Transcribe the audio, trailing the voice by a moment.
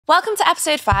Welcome to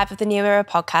episode 5 of the New Era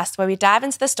podcast, where we dive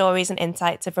into the stories and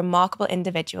insights of remarkable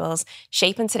individuals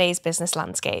shaping today's business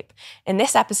landscape. In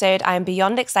this episode, I am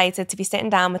beyond excited to be sitting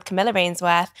down with Camilla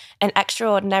Ainsworth, an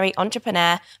extraordinary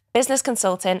entrepreneur, business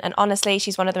consultant, and honestly,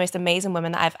 she's one of the most amazing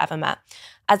women that I've ever met.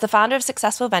 As the founder of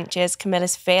successful ventures,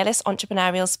 Camilla's fearless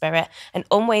entrepreneurial spirit and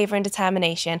unwavering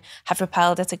determination have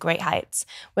propelled her to great heights.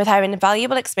 With her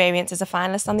invaluable experience as a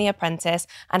finalist on The Apprentice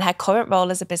and her current role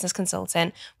as a business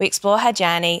consultant, we explore her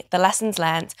journey, the lessons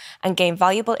learned, and gain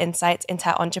valuable insights into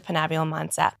her entrepreneurial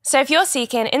mindset. So if you're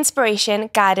seeking inspiration,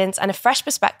 guidance, and a fresh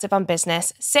perspective on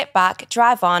business, sit back,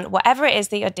 drive on, whatever it is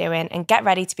that you're doing, and get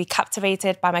ready to be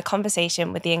captivated by my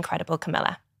conversation with the incredible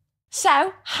Camilla.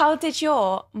 So, how did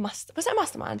your was it a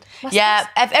mastermind? Yeah,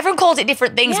 everyone calls it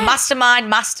different things. Yeah. Mastermind,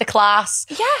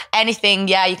 masterclass, anything.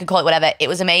 Yeah, you can call it whatever. It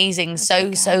was amazing.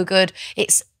 So good.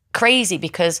 It's crazy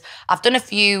because I've done a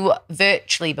few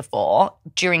virtually before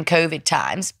during COVID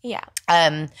times. Yeah.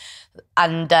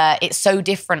 And it's so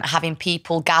different having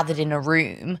people gathered in a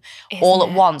room all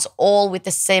at once, all with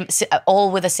a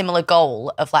similar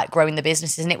goal of like growing the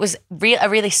businesses. And it was a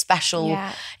really special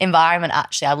environment.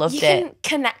 Actually, I loved it. You can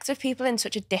connect with people in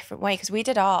such a different way, because we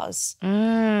did ours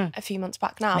a few months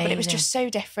back now, but it was just so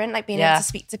different, like being able to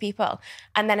speak to people.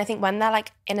 And then I think when they're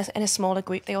like in a smaller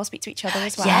group, they all speak to each other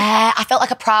as well. Yeah, I felt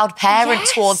like a proud parent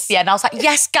towards the end. I was like,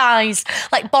 yes, guys,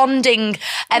 like bonding.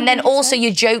 And then also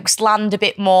your jokes land a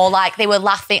bit more, like they were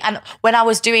laughing. And when I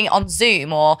was doing it on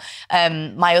Zoom or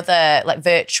my other like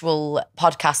virtual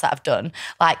podcast that I've done,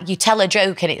 like you tell a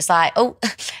joke and it's like, oh,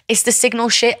 is the signal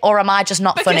shit or am I just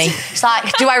not funny? It's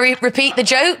like, do I repeat the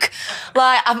joke?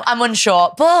 Like I'm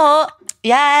unsure. But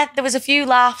yeah, there was a few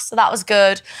laughs, so that was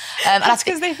good. That's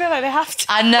because they feel like they have to.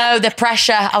 I know, the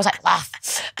pressure. I was like,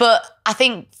 laugh. But I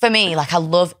think for me, like I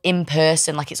love in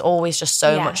person. Like it's always just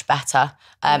so much better.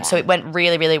 So it went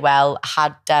really, really well.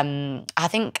 I had, I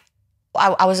think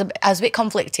I was a bit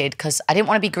conflicted because I didn't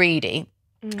want to be greedy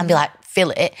and be like,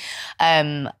 fill it.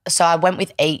 So I went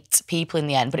with 8 people in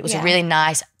the end, but it was a really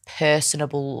nice,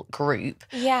 personable group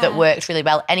that worked really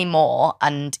well. Anymore,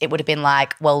 and it would have been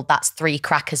like, well, that's 3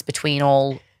 crackers between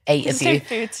all 8 of you.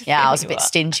 I was a bit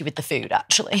stingy with the food,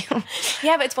 actually.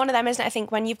 Yeah, but it's one of them, isn't it? I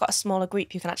think when you've got a smaller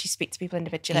group, you can actually speak to people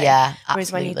individually. Yeah,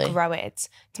 whereas when you grow it, it's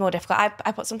more difficult.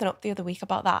 I put something up the other week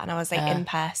about that, and I was like, in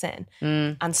person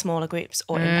and smaller groups,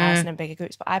 or in person and bigger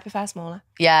groups, but I prefer smaller.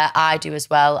 Yeah, I do as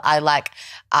well.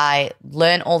 I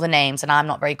learn all the names, and I'm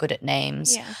not very good at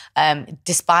names. Yeah.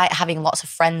 Despite having lots of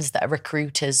friends that are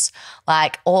recruiters,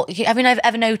 have you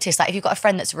ever noticed, like if you've got a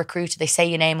friend that's a recruiter, they say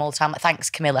your name all the time, like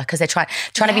thanks Camilla, because they're trying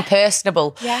to be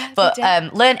personable. Yeah, but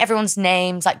learn everyone's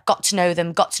names, like got to know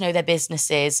them, got to know their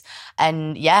businesses,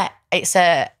 and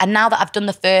and now that I've done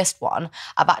the first one,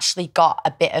 I've actually got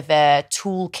a bit of a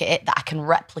toolkit that I can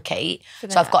replicate.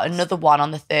 So I've got another one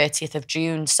on the 30th of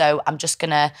June. So I'm just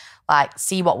gonna like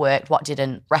see what worked, what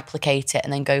didn't, replicate it,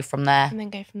 and then go from there.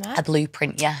 A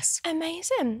blueprint, yes.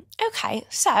 Amazing. Okay,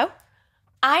 so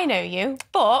I know you,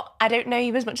 but I don't know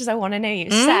you as much as I want to know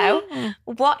you. So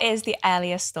what is the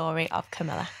earliest story of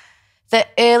Camilla? The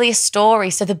earliest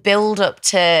story, so the build up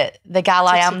to the gal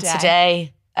I am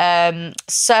today.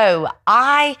 So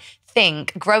I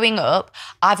think growing up,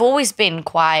 I've always been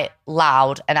quite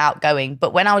loud and outgoing,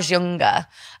 but when I was younger,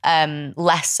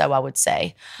 less so, I would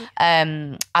say.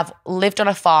 I've lived on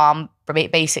a farm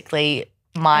basically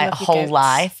my whole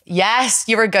life. Yes,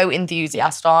 you're a goat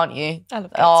enthusiast, aren't you? I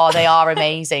love goats. Oh, they are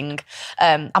amazing.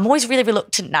 I'm always really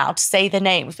reluctant now to say their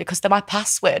names because they're my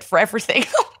password for everything.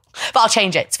 But I'll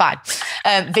change it, it's fine.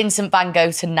 Vincent Van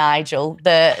Gogh to Nigel,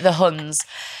 the Huns.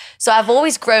 So I've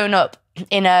always grown up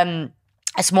in a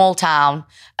small town,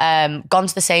 gone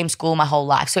to the same school my whole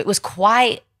life. So it was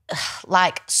quite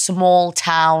like small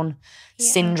town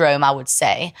syndrome, I would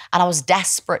say. And I was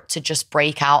desperate to just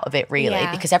break out of it, really,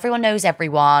 because everyone knows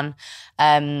everyone.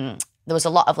 There was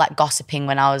a lot of like gossiping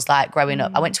when I was like growing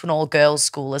up. I went to an all-girls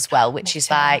school as well, which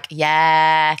is like,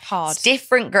 hard. It's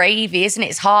different gravy, isn't it?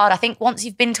 It's hard. I think once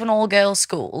you've been to an all-girls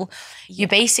school, you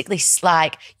basically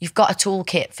like, you've got a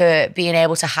toolkit for being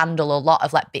able to handle a lot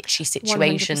of like bitchy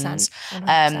situations. 100%.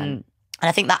 And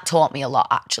I think that taught me a lot,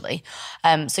 actually.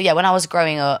 So yeah, when I was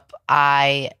growing up,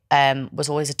 I was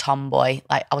always a tomboy.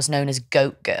 Like I was known as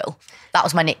Goat Girl. That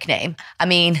was my nickname. I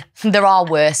mean, there are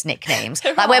worse nicknames.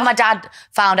 Like when my dad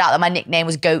found out that my nickname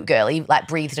was Goat Girl, he like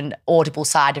breathed an audible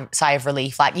sigh of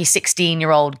relief. Like your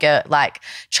 16-year-old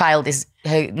child is,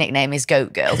 her nickname is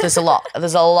Goat Girl. There's a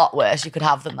lot worse you could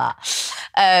have than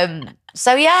that.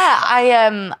 So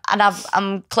yeah,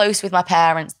 I'm close with my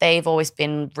parents. They've always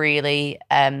been really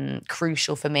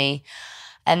crucial for me.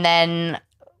 And then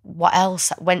what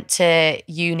else? Went to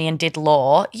uni and did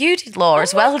law. You did law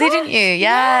as well, didn't you?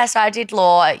 Yeah, so I did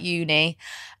law at uni.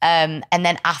 And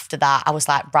then after that, I was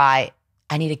like, right,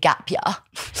 I need a gap year.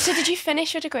 So did you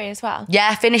finish your degree as well? Yeah,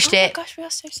 I finished it. Oh my gosh, we are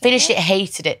so similar. Finished it,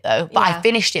 hated it though. But I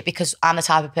finished it because I'm the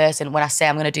type of person, when I say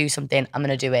I'm going to do something, I'm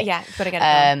going to do it. Yeah, you've got to get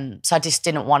it done. So I just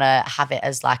didn't want to have it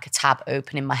as like a tab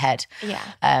open in my head. Yeah.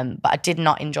 But I did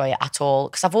not enjoy it at all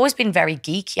because I've always been very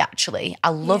geeky actually. I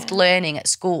loved learning at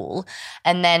school.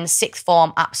 And then sixth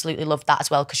form, absolutely loved that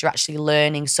as well because you're actually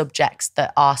learning subjects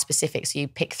that are specific. So you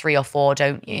pick 3 or 4,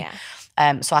 don't you? Yeah.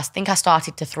 So I think I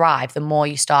started to thrive the more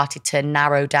you started to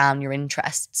narrow down your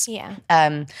interests. Yeah.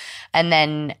 And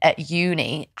then at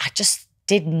uni, I just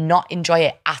did not enjoy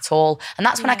it at all. And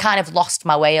that's when I kind of lost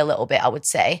my way a little bit, I would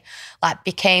say. Like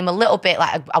became a little bit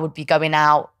like I would be going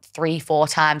out 3-4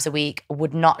 times a week,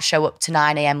 would not show up to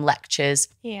 9 a.m. lectures.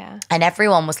 Yeah. And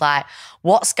everyone was like,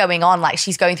 what's going on? Like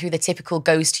she's going through the typical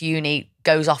goes to uni,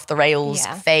 goes off the rails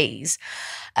phase.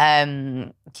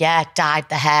 Dyed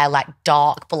the hair like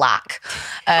dark black.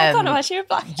 I can't imagine you were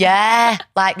black. Yeah,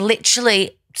 like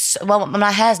literally. Well,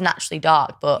 my hair's naturally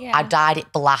dark, but I dyed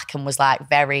it black and was like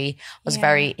very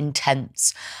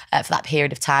intense for that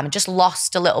period of time, and just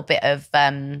lost a little bit of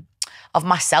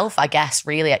myself, I guess,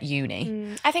 really at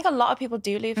uni. I think a lot of people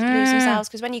do lose themselves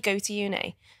because when you go to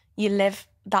uni, you live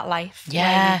that life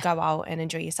where you go out and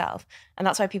enjoy yourself, and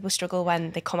that's why people struggle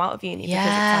when they come out of uni because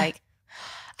it's like.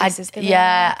 I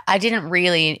didn't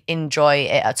really enjoy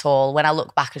it at all. When I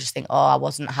look back, I just think, I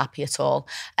wasn't happy at all.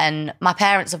 And my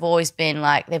parents have always been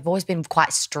like, they've always been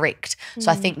quite strict. So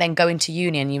I think then going to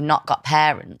uni and you've not got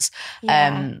parents,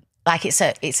 like it's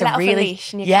a really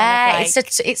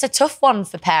it's a tough one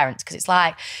for parents because it's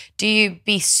like, do you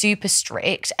be super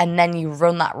strict and then you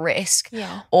run that risk,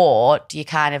 or do you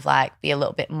kind of like be a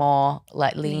little bit more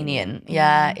like lenient?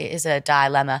 It is a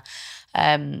dilemma.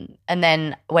 And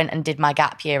then went and did my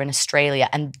gap year in Australia,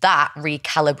 and that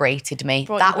recalibrated me.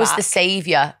 That was the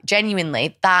saviour,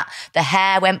 genuinely. That the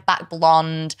hair went back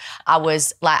blonde. I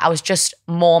was just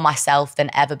more myself than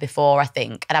ever before, I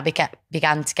think, and I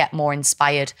began to get more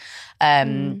inspired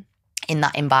in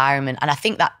that environment. And I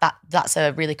think that's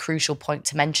a really crucial point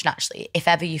to mention, actually. If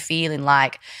ever you're feeling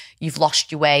like you've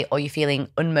lost your way or you're feeling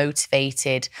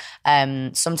unmotivated,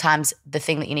 sometimes the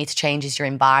thing that you need to change is your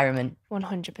environment.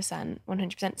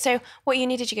 100%. So what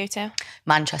uni did you go to?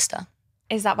 Manchester.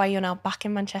 Is that why you're now back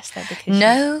in Manchester? Because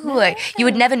No. You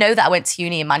would never know that I went to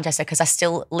uni in Manchester because I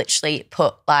still literally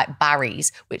put like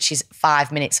Barry's, which is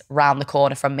 5 minutes round the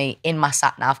corner from me, in my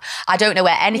sat nav. I don't know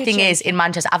where anything is in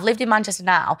Manchester. I've lived in Manchester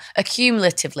now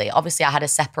accumulatively. Obviously, I had a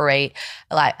separate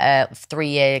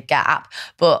 3-year gap,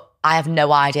 but I have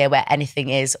no idea where anything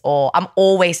is, or I'm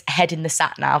always heading the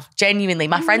sat nav. Genuinely,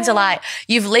 my friends are like,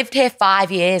 "You've lived here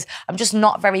 5 years." I'm just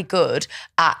not very good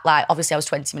at obviously I was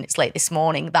 20 minutes late this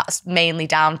morning. That's mainly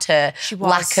down to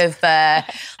lack of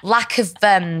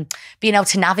being able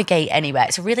to navigate anywhere.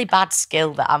 It's a really bad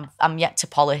skill that I'm yet to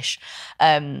polish.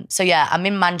 So yeah, I'm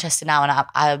in Manchester now, and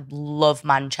I love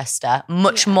Manchester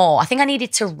much more. I think I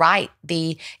needed to write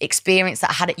the experience that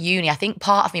I had at uni. I think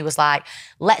part of me was like,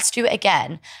 let's do it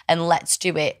again. And let's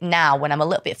do it now when I'm a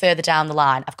little bit further down the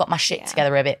line. I've got my shit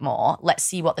together a bit more. Let's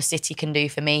see what the city can do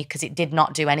for me, because it did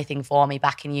not do anything for me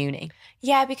back in uni.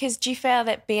 Yeah, because do you feel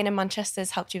that being in Manchester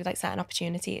has helped you with certain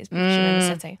opportunities because you're in the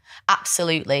city?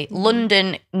 Absolutely.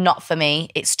 London, not for me.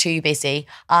 It's too busy.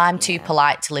 I'm too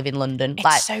polite to live in London.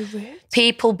 It's so rude.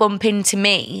 People bump into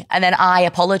me and then I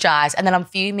apologise and then I'm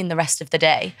fuming the rest of the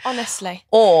day. Honestly.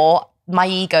 Or my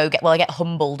ego, I get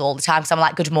humbled all the time because I'm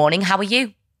like, good morning, how are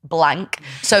you? Blank.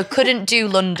 So couldn't do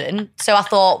London. So I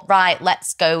thought, right,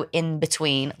 let's go in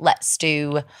between. Let's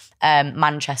do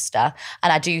Manchester.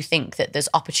 And I do think that there's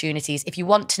opportunities. If you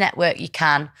want to network, you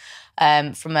can.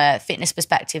 From a fitness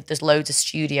perspective, there's loads of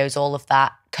studios, all of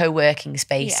that, co-working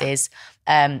spaces,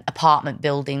 apartment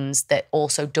buildings that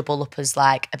also double up as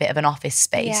like a bit of an office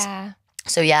space. Yeah.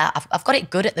 So yeah, I've got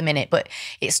it good at the minute, but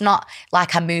it's not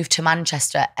like I moved to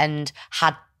Manchester and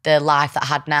had the life that I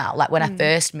had now. Like when I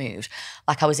first moved,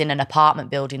 I was in an apartment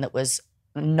building that was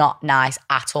not nice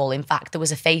at all. In fact, there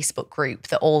was a Facebook group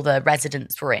that all the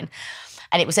residents were in.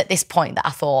 And it was at this point that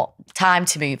I thought, time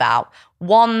to move out.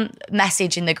 One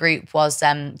message in the group was,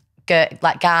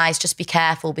 guys, just be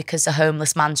careful because a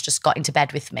homeless man's just got into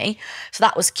bed with me. So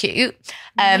that was cute.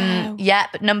 Yeah,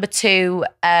 but number 2,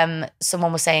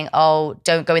 someone was saying, oh,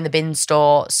 don't go in the bin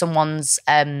store. Someone's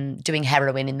doing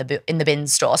heroin in the bin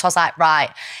store. So I was like, right,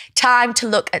 time to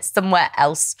look at somewhere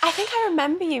else. I think I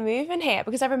remember you moving here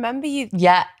because I remember you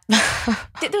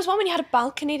There was one when you had a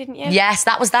balcony, didn't you? Yes,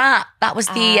 that was that. That was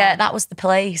the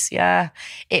place. Yeah,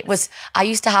 it was. I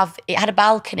used to have. It had a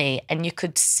balcony, and you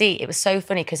could see. It was so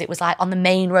funny because it was like on the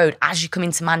main road as you come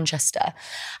into Manchester,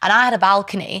 and I had a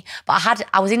balcony, but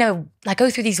I was in a. I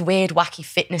go through these weird, wacky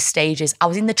fitness stages. I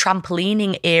was in the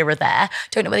trampolining era there.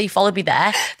 Don't know whether you followed me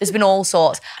there. There's been all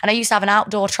sorts, and I used to have an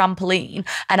outdoor trampoline,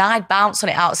 and I'd bounce on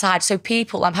it outside. So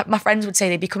people, my friends would say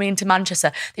they'd be coming into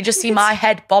Manchester, they just see my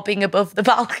head bobbing above the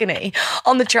balcony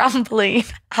on the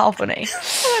trampoline. How funny.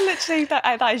 Oh, literally,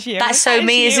 that is you. That's so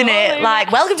me, isn't it?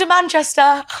 Like, welcome to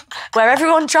Manchester, where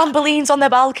everyone trampolines on their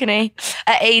balcony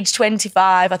at age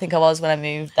 25, I think I was when I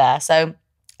moved there. So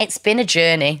it's been a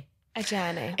journey. A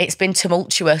journey. It's been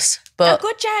tumultuous, but... A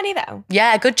good journey, though.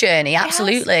 Yeah, a good journey,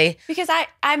 absolutely. Because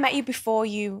I met you before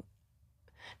you...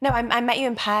 No, I met you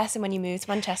in person when you moved to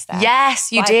Manchester.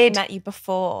 Yes, you did. I met you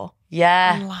before.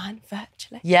 Yeah. Online,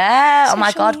 virtually. Yeah. Social Oh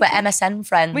my God, media. we're MSN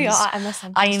friends. We are MSN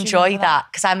friends. I enjoy that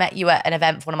because I met you at an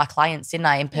event for one of my clients, didn't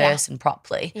I, in person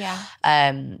properly. Yeah.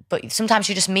 But sometimes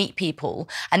you just meet people.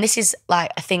 And this is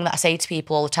like a thing that I say to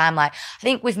people all the time. Like, I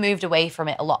think we've moved away from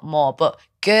it a lot more, but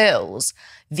girls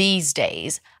these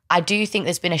days, I do think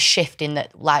there's been a shift in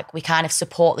that, like, we kind of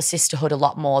support the sisterhood a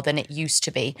lot more than it used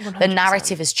to be. 100%. The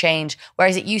narrative has changed.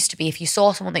 Whereas it used to be, if you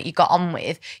saw someone that you got on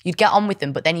with, you'd get on with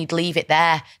them, but then you'd leave it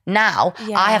there. Now,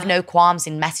 I have no qualms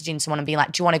in messaging someone and being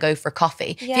like, do you want to go for a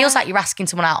coffee? Yeah. Feels like you're asking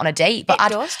someone out on a date. But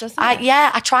doesn't it?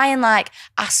 Yeah, I try and like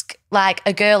ask like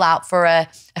a girl out for a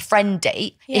friend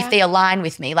date if they align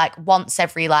with me, like once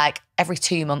every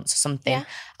 2 months or something. Yeah.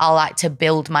 I'll like to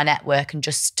build my network and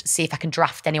just see if I can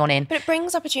draft anyone in. But it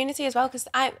brings opportunity as well, because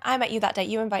I met you that day.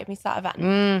 You invited me to that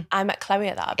event. I met Chloe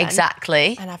at that event.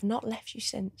 Exactly. And I've not left you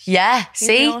since. Yeah,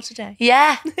 see? Even today.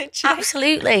 Yeah, Literally.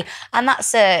 absolutely. And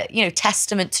that's a,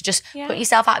 testament to just put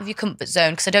yourself out of your comfort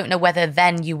zone, because I don't know whether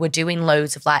then you were doing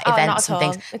loads of like events and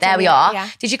things. There we are. Yeah.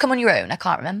 Did you come on your own? I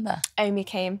can't remember. Omi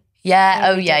came. Yeah.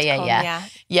 Omi did come.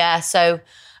 Yeah. So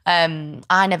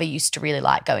I never used to really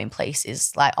like going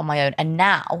places like on my own. And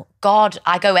now, God,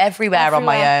 I go everywhere on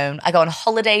my own. I go on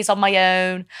holidays on my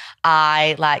own.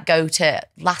 I like go to,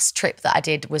 last trip that I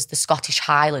did was the Scottish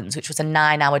Highlands, which was a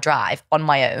 9-hour drive on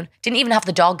my own. Didn't even have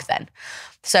the dog then.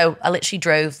 So I literally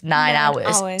drove 9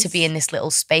 hours to be in this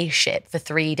little spaceship for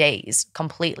 3 days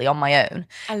completely on my own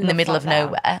in the middle of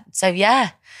nowhere. So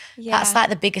yeah, that's like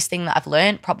the biggest thing that I've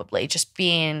learned, probably just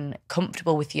being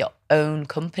comfortable with your own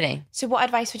company. So what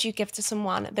advice would you give to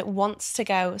someone that wants to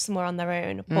go somewhere on their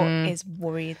own but is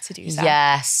worried to do so?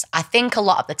 Yes, I think a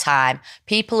lot of the time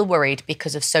people are worried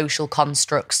because of social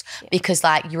constructs, because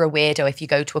like you're a weirdo if you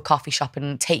go to a coffee shop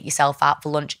and take yourself out for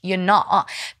lunch. You're not.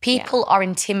 People are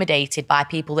intimidated by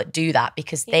people that do that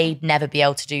because they'd never be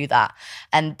able to do that.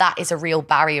 And that is a real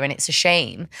barrier, and it's a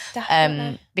shame.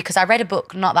 Definitely. Because I read a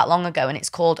book not that long ago and it's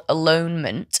called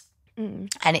Alonement.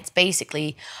 And it's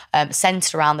basically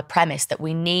centered around the premise that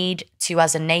we need to,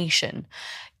 as a nation,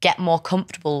 get more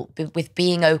comfortable with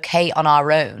being okay on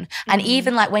our own. And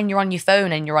even like when you're on your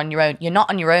phone and you're on your own, you're not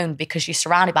on your own because you're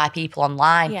surrounded by people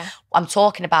online. Yeah. I'm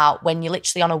talking about when you're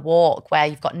literally on a walk where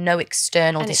you've got no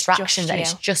external And distractions and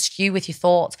it's it's just you with your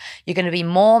thoughts. You're going to be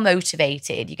more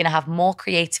motivated. You're going to have more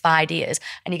creative ideas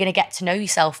and you're going to get to know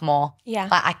yourself more. Yeah.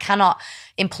 Like, I cannot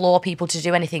implore people to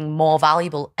do anything more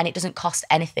valuable, and it doesn't cost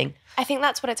anything. I think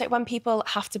that's what it's like when people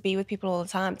have to be with people all the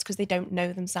time. It's because they don't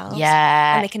know themselves.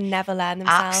 Yeah. And they can never learn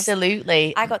themselves.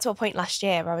 Absolutely. I got to a point last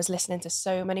year where I was listening to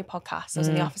so many podcasts. I was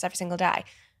in the office every single day.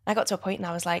 I got to a point and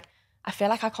I was like, I feel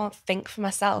like I can't think for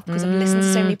myself because I've listened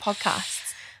to so many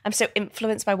podcasts. I'm so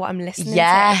influenced by what I'm listening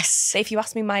to. So if you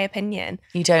ask me my opinion,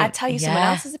 I'd tell you someone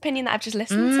else's opinion that I've just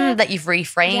listened to. That you've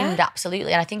reframed,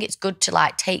 absolutely. And I think it's good to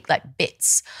like take like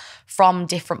bits from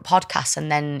different podcasts and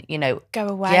then, go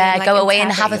away. Yeah, and, go away and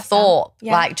interpret have a yourself. thought,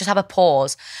 Yeah. like just have a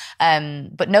pause.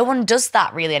 But no one does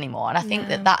that really anymore. And I think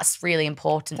that that's really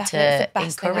important Definitely. It's to the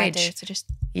best thing I encourage. do, to just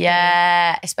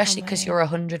Especially because you're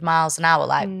 100 miles an hour,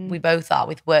 like we both are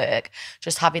with work.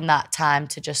 Just having that time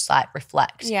to just like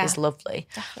reflect is lovely.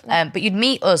 But you'd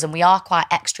meet us and we are quite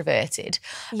extroverted.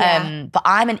 But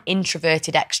I'm an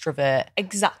introverted extrovert.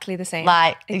 Exactly the same.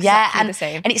 Like, exactly the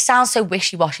same. And it sounds so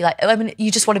wishy-washy. Like, I mean,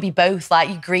 you just want to be both. Like,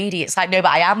 you're greedy. It's like, no,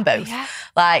 but I am both. Yeah.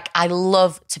 Like, I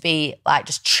love to be like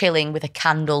just chilling with a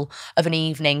candle of an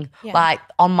evening, like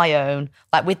on my own,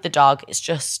 like with the dog. It's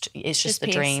just the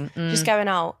peace. dream. Just going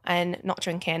out and not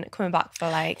drinking, coming back for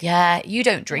like... Yeah, you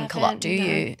don't drink a lot, do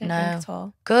you? Don't drink at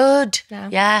all. Good. No.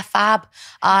 Yeah, fab.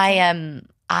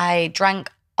 I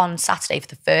drank on Saturday for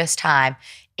the first time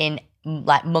in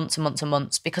like months and months and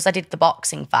months because I did the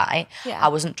boxing fight. Yeah. I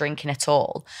wasn't drinking at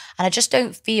all. And I just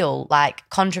don't feel like,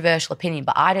 controversial opinion,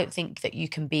 but I don't think that you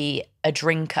can be a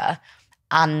drinker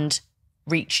and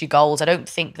reach your goals. I don't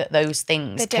think that those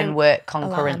things can work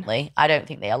concurrently. Align. I don't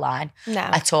think they align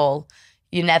at No. all.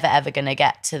 You're never ever going to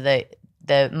get to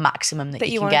the maximum that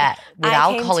you can get with I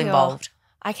alcohol involved.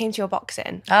 I came to your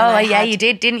boxing. Oh, yeah, you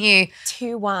did, didn't you?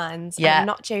 2 wines. Yeah. I'm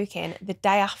not joking. The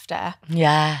day after,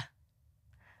 Yeah.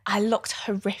 I looked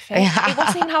horrific. It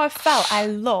wasn't even how I felt. I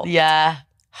looked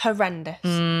horrendous.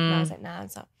 And I was like, nah,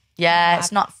 it's not. Yeah,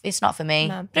 it's not for me.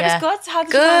 No. But it was good. How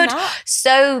did you Good. find that?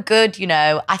 So good, you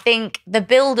know. I think the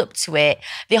build up to it,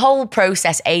 the whole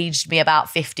process aged me about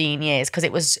 15 years because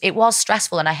it was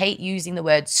stressful, and I hate using the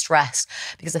word stress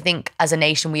because I think as a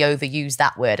nation we overuse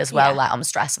that word as well. Yeah. Like, I'm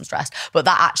stressed. But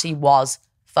that actually was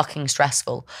fucking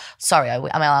stressful. Sorry, am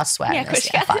I allowed to swear? Yeah, in this?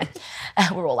 of course you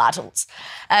Fine. We're all adults.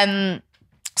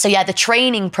 So yeah, the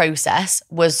training process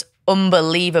was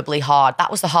unbelievably hard. That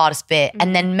was the hardest bit.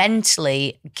 And then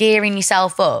mentally gearing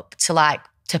yourself up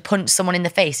to punch someone in the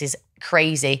face is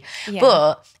crazy. Yeah.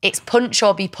 But it's punch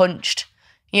or be punched.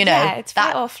 You know, yeah, it's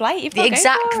fight or flight. You've got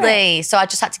exactly. To go for it. So I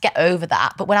just had to get over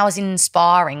that. But when I was in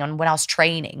sparring and when I was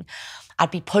training,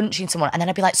 I'd be punching someone and then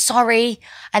I'd be like, sorry.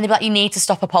 And they'd be like, you need to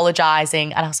stop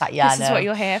apologising. And I was like, yeah, This is what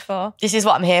you're here for. This is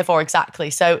what I'm here for, exactly.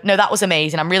 So no, that was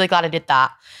amazing. I'm really glad I did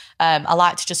that. I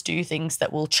like to just do things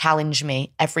that will challenge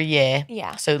me every year.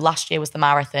 Yeah. So last year was the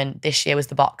marathon. This year was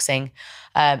the boxing.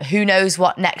 Who knows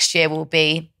what next year will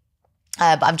be.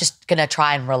 But I'm just going to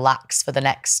try and relax for the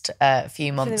next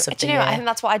few months of the year. I think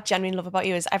that's what I genuinely love about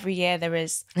you is every year there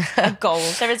is a goal.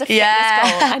 There is a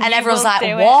fitness goal. And everyone's like,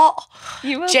 what?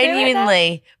 You will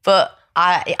genuinely. But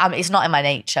it's not in my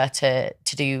nature to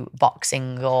do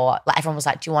boxing or like everyone was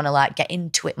like, do you want to like get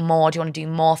into it more? Do you want to do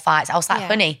more fights? I was like,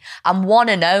 honey, I'm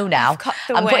 1-0 now.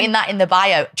 I'm putting that in the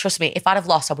bio. Trust me, if I'd have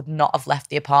lost, I would not have left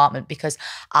the apartment because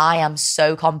I am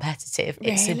so competitive.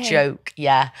 It's a joke.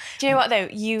 Yeah. Do you know what though?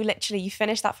 You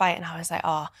finished that fight and I was like,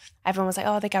 oh, everyone was like,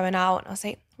 oh, they're going out. And I was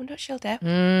like, I wonder what she'll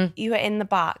do. You were in the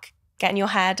back getting your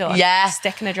hair done,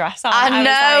 sticking a dress on. I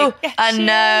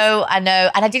know. And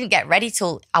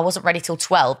I wasn't ready till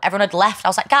 12. Everyone had left. I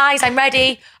was like, guys, I'm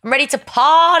ready. I'm ready to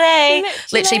party.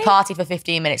 Literally partied for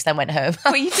 15 minutes, then went home.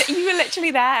 But you were literally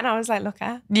there and I was like, look at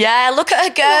her. Yeah, look at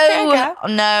her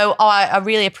go. No, I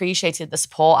really appreciated the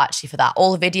support actually for that.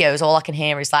 All the videos, all I can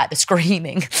hear is like the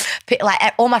screaming.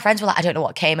 Like all my friends were like, I don't know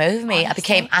what came over me. Honestly. I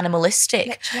became animalistic.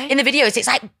 Literally. In the videos, it's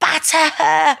like, batter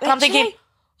her. And I'm thinking,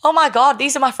 oh my God,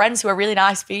 these are my friends who are really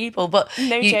nice people. But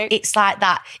joke. It's like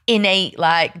that innate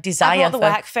like desire. I brought the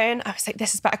work phone. I was like,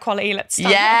 this is better quality. Let's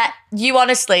start. Yeah, you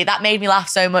honestly, that made me laugh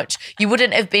so much. You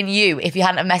wouldn't have been you if you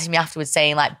hadn't have messaged me afterwards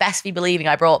saying like, best be believing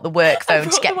I brought the work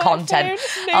phone to get content.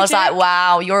 I was like,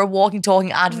 wow, you're a walking,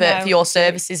 talking advert for your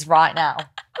services right now.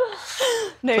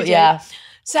 But yeah.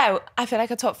 So I feel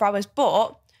like I talked for hours,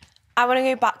 but I want to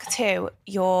go back to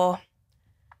your...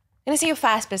 I'm going to see your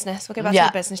first business. We'll go back to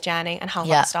your business journey and how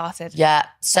that started. Yeah.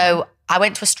 So I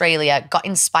went to Australia, got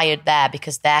inspired there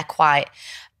because they're quite,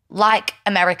 like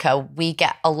America, we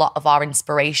get a lot of our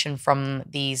inspiration from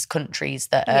these countries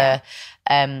that are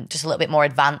just a little bit more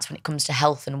advanced when it comes to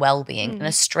health and well-being. In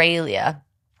Australia,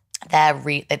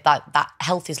 that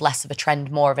health is less of a trend,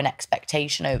 more of an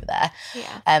expectation over there.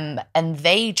 Yeah. And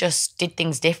they just did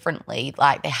things differently.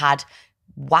 Like they had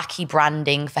wacky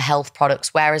branding for health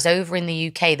products, whereas over in the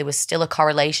UK there was still a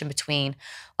correlation between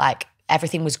like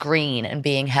everything was green and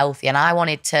being healthy, and I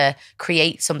wanted to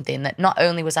create something that not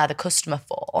only was I the customer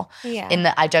for, in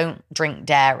that I don't drink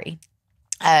dairy,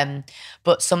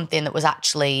 but something that was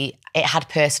actually, it had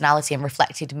personality and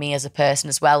reflected me as a person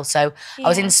as well. So I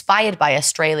was inspired by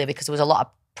Australia because there was a lot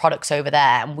of products over there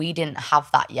and we didn't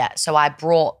have that yet. So I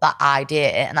brought that idea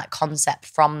and that concept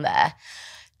from there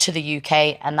to the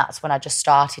UK, and that's when I just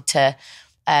started to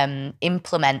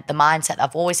implement the mindset that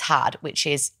I've always had, which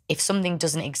is if something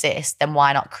doesn't exist, then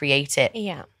why not create it?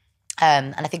 Yeah.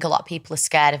 And I think a lot of people are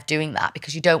scared of doing that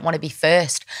because you don't want to be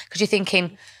first, because you're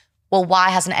thinking, well,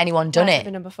 why hasn't anyone done it?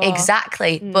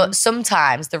 Exactly. But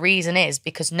sometimes the reason is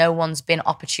because no one's been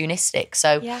opportunistic.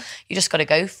 So you just got to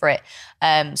go for it.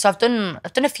 So I've done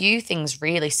a few things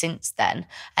really since then,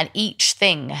 and each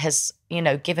thing has,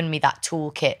 given me that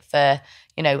toolkit for,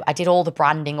 I did all the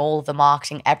branding, all of the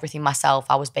marketing, everything myself.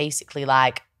 I was basically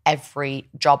like every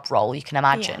job role you can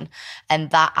imagine. And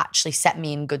that actually set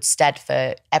me in good stead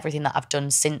for everything that I've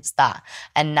done since that.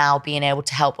 And now being able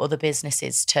to help other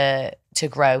businesses to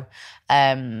grow.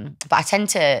 But I tend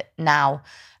to now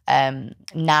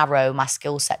narrow my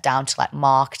skill set down to like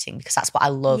marketing because that's what I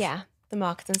love. Yeah. the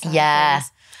marketing side Yeah. of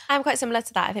things. I'm quite similar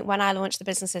to that. I think when I launched the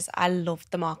businesses, I loved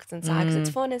the marketing side because it's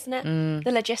fun, isn't it?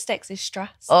 The logistics is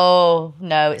stress. Oh,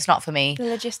 no, it's not for me. The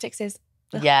logistics is...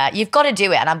 Yeah, you've got to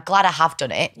do it. And I'm glad I have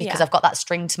done it because I've got that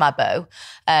string to my bow.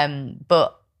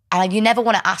 But you never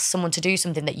want to ask someone to do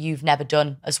something that you've never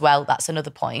done as well. That's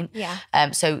another point. Yeah.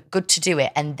 So good to do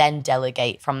it and then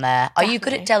delegate from there. Are you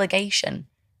good at delegation?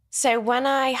 So when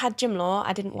I had gym law,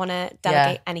 I didn't want to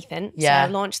delegate anything. Yeah. So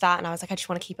I launched that and I was like, I just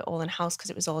want to keep it all in-house because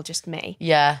it was all just me.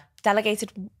 Yeah.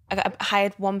 Delegated, I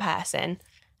hired one person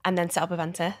and then set up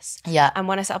Apprentice. Yeah. And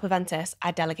when I set up Apprentice,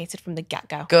 I delegated from the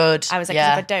get-go. Good. I was like,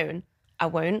 'cause if I don't, I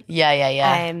won't.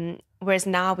 Yeah. Whereas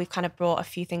now we've kind of brought a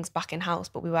few things back in-house,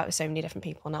 but we work with so many different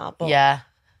people now. But Yeah.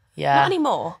 not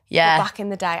anymore. Yeah. But back in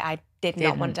the day, I did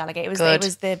not want to delegate. It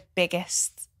was the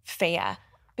biggest fear.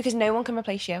 Because no one can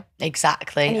replace you.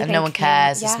 Exactly. And no one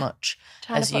cares as much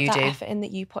as you do. Trying to put that effort in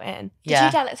that you put in.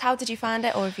 How did you find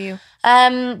it, or have you?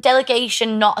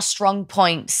 Delegation, not a strong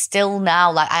point. Still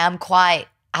now, like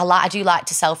I do like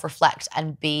to self-reflect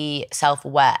and be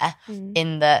self-aware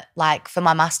in that, like for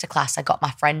my masterclass, I got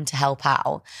my friend to help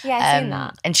out. Yeah, I've seen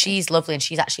that. And she's lovely and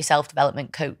she's actually a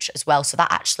self-development coach as well. So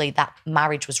that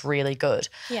marriage was really good.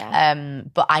 Yeah.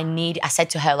 But I said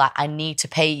to her, like, I need to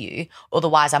pay you.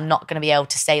 Otherwise, I'm not going to be able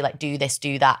to say, like, do this,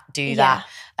 do that, do that.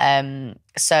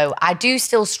 So I do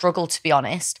still struggle, to be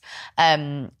honest.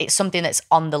 It's something that's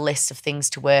on the list of things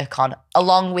to work on,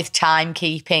 along with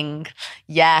timekeeping.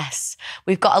 Yes,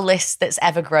 we've got a list that's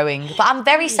ever growing. But I'm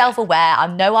very self-aware. I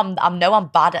know I'm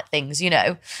bad at things, you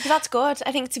know. But that's good.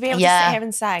 I think to be able to sit here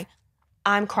and say,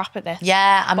 I'm crap at this.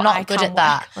 Yeah, I'm not good at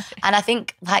that. And I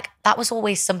think like that was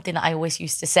always something that I always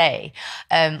used to say.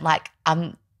 Like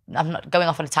I'm not going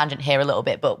off on a tangent here a little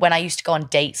bit, but when I used to go on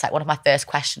dates, like one of my first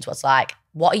questions was like,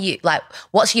 what's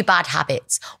your bad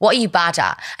habits? What are you bad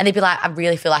at? And they'd be like, I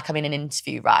really feel like I'm in an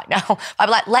interview right now. I'd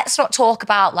be like, let's not talk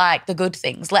about like the good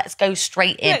things. Let's go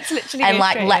straight in. Let's literally and go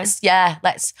like, straight in.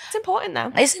 let's. It's important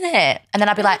though. Isn't it? And then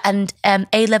I'd be like, and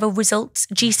A-level results,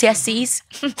 GCSEs.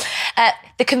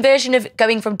 The conversion of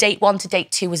going from date 1 to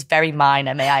date 2 was very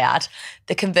minor, may I add.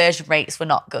 The conversion rates were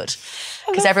not good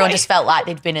because everyone just felt like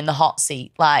they'd been in the hot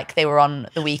seat, like they were on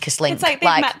the weakest link. It's like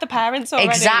they've met the parents already.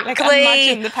 Exactly. Like,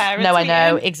 imagine the parents. No, I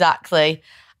know, exactly.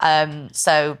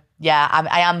 So yeah,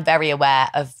 I am very aware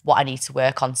of what I need to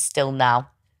work on still now.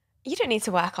 You don't need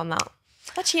to work on that.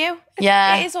 That's you.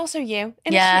 Yeah. It is also you.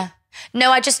 And yeah.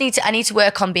 No, I need to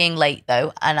work on being late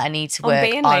though. And I need to work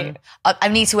on I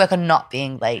need to work on not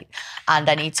being late. And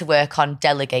I need to work on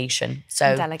delegation.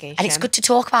 And it's good to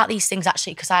talk about these things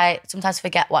actually, because I sometimes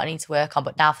forget what I need to work on.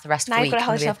 But now for the rest of the week. Now you've got to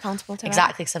hold yourself accountable to it.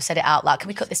 Exactly, because I've said it out loud. Can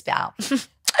we cut this bit out?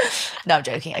 No, I'm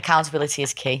joking. Accountability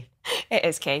is key. It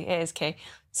is key. It is key.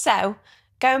 So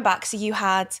going back, so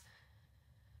I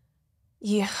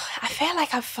feel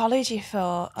like I've followed you for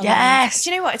a long time. Do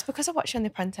you know what? It's because I watched you on The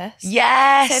Apprentice.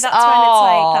 Yes. So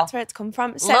that's where it's come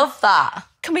from. So love that.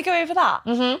 Can we go over that?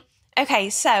 Mm-hmm. Okay,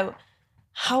 so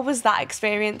how was that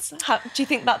experience? Do you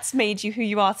think that's made you who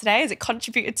you are today? Has it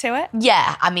contributed to it?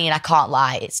 Yeah, I mean, I can't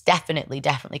lie. It's definitely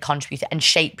contributed and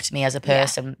shaped me as a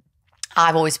person. Yeah.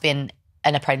 I've always been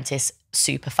an Apprentice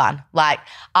super fan. Like,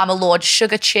 I'm a Lord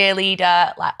Sugar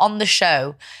cheerleader. Like, on the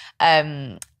show,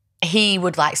 he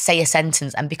would like say a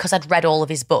sentence, and because I'd read all of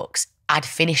his books, I'd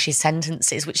finish his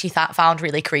sentences, which he found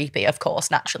really creepy, of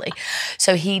course, naturally.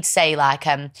 So he'd say like,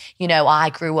 I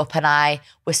grew up and I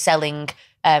was selling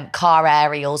car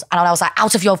aerials, and I was like,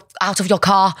 out of your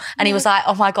car. And he was like,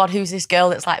 oh my God, who's this girl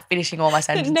that's like finishing all my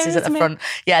sentences at the front?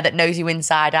 Yeah, that knows you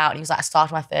inside out. And he was like, I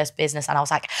started my first business, and I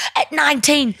was like, at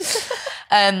 19.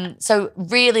 So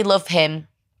really love him.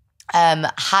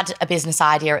 Had a business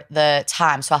idea at the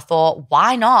time, so I thought,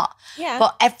 why not? Yeah.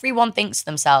 But everyone thinks to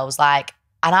themselves like,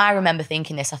 and I remember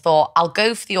thinking this, I thought, I'll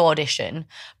go for the audition,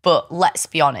 but let's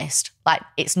be honest, like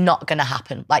it's not going to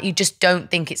happen. Like you just don't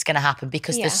think it's going to happen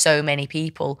because there's so many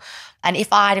people. And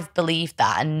if I'd have believed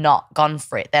that and not gone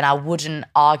for it, then I wouldn't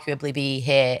arguably be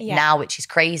here now, which is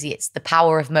crazy. It's the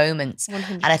power of moments. 100%.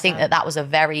 And I think that was a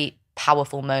very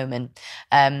powerful moment.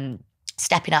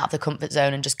 Stepping out of the comfort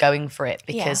zone and just going for it,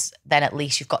 because then at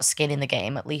least you've got skin in the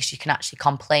game. At least you can actually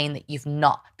complain that you've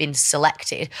not been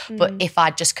selected. But if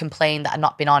I'd just complained that I'd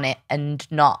not been on it and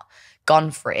not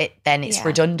gone for it, then it's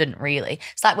redundant, really.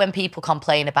 It's like when people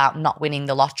complain about not winning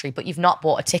the lottery, but you've not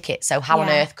bought a ticket. So how on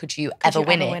earth could you ever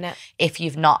win it if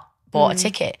you've not bought a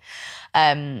ticket?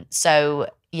 So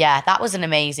yeah, that was an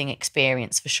amazing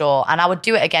experience for sure. And I would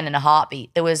do it again in a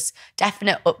heartbeat. There was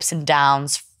definite ups and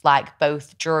downs, like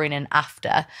both during and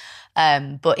after.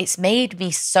 But it's made me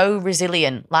so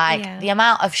resilient. Like the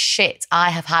amount of shit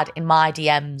I have had in my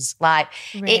DMs, like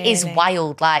it is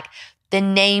wild. Like the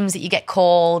names that you get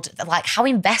called, like how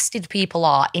invested people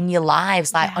are in your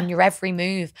lives, like on your every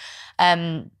move.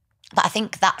 But I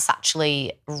think that's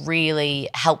actually really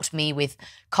helped me with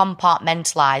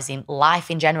compartmentalizing life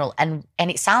in general. And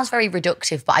it sounds very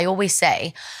reductive, but I always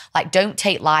say, like, don't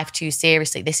take life too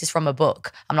seriously. This is from a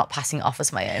book. I'm not passing it off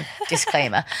as my own,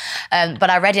 disclaimer. But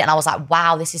I read it and I was like,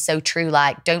 wow, this is so true.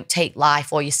 Like, don't take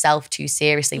life or yourself too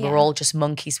seriously. We're all just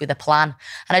monkeys with a plan.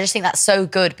 And I just think that's so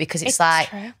good because it's like,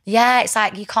 true. it's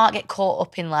like you can't get caught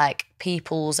up in like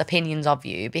people's opinions of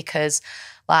you because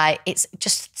like, it's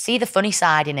just see the funny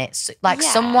side in it. Like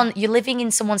you're living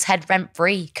in someone's head rent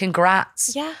free.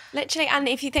 Congrats. Yeah, literally. And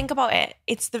if you think about it,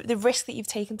 it's the risk that you've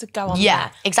taken to go on there.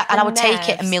 Yeah, exactly. And I would take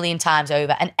it a million times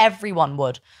over and everyone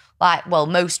would. Like, well,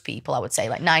 most people, I would say,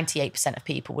 like 98% of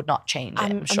people would not change it,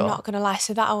 I'm sure. I'm not going to lie.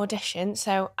 So that audition,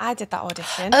 I did that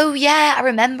audition. Oh, yeah, I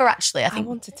remember actually. I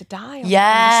wanted to die. On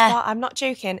the spot. I'm not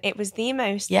joking. It was the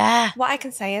most. Yeah. What I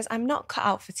can say is I'm not cut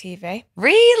out for TV.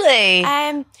 Really?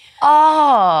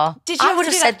 Oh. Did you I would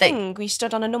have said that thing where you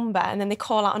stood on a number and then they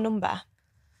call out a number?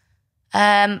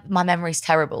 My memory's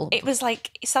terrible. It was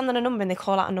like you stand on a number and they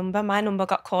call out a number. My number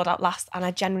got called out last and I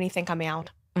genuinely think I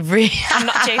meowed. Really? I'm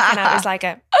not joking. I was like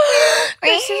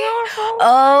this is awful.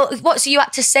 Oh, what? So you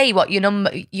had to say what your number?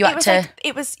 You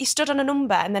stood on a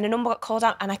number and then a number got called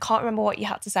out and I can't remember what you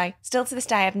had to say. Still to this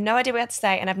day, I have no idea what you had to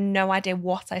say and I have no idea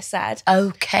what I said.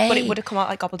 Okay. But it would have come out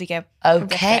like gobbledygook.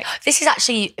 Okay. Horrific. This is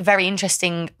actually very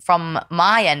interesting from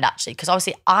my end, actually, because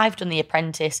obviously I've done the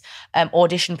Apprentice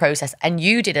audition process and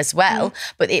you did as well,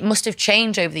 but it must have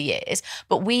changed over the years.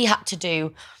 But we had to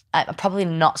do. I'm probably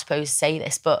not supposed to say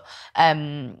this, but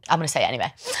I'm going to say it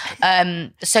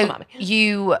anyway. So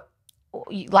you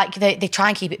like they try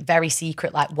and keep it very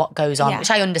secret, like what goes on,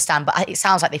 which I understand, but it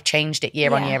sounds like they've changed it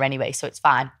year on year anyway, so it's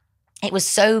fine. It was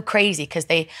so crazy because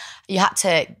you had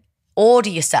to order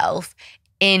yourself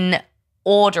in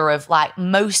order of like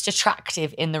most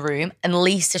attractive in the room and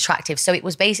least attractive. So it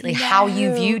was basically how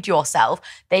you viewed yourself.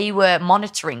 They were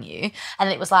monitoring you and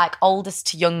it was like oldest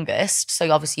to youngest. So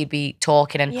obviously you'd be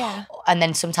talking and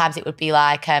then sometimes it would be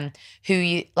like who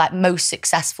you like most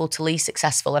successful to least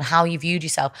successful and how you viewed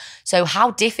yourself. So how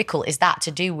difficult is that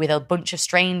to do with a bunch of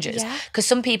strangers? Because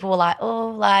some people were like, oh,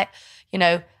 like, you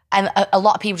know, and a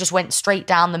lot of people just went straight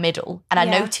down the middle. And I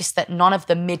noticed that none of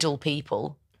the middle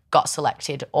people got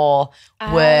selected or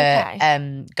were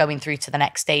going through to the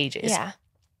next stages.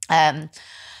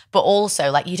 But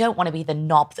also, like, you don't want to be the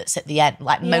knob that's at the end,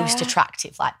 like most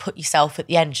attractive, like put yourself at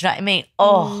the end. Do you know what I mean?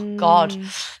 Oh, God,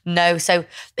 no. So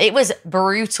it was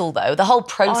brutal, though. The whole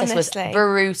process was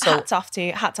brutal. Hats off to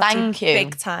you. Thank you.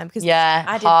 Big time. Because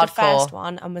I did hardcore. The first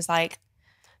one and was like,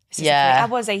 this is I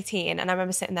was 18 and I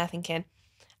remember sitting there thinking,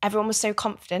 everyone was so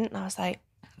confident. And I was like,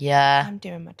 I'm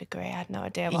doing my degree. I had no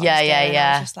idea what I was doing.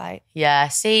 I was just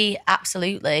like... see,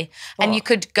 absolutely. What? And you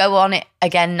could go on it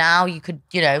again now. You could,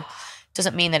 you know,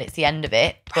 doesn't mean that it's the end of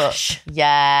it. But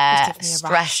a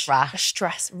stress rash. A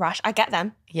stress rash. I get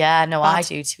them. Yeah, no, I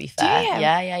do, to be fair. Do you?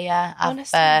 Yeah.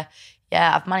 Honestly.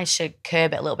 I've managed to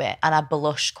curb it a little bit and I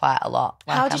blush quite a lot.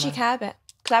 How did you curb it?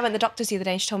 Because I went to the doctors the other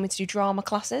day and she told me to do drama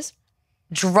classes.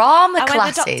 Drama classes? I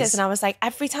went to the doctors and I was like,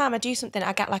 every time I do something,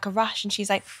 I get like a rash. And she's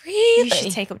like, really? You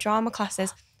should take up drama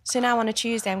classes. So now on a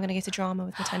Tuesday, I'm going to go to drama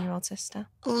with my 10-year-old sister.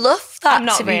 Love that. I'm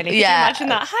not really. Can you imagine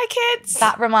that? Hi, kids.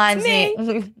 That reminds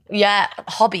me.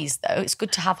 Hobbies, though. It's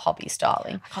good to have hobbies,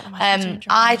 darling. I can't imagine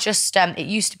I just, it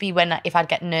used to be if I'd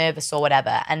get nervous or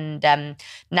whatever. And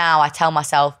now I tell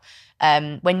myself,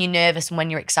 when you're nervous and when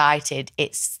you're excited,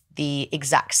 it's the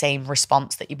exact same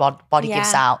response that your body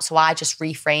gives out. So I just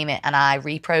reframe it and I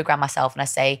reprogram myself and I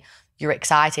say, you're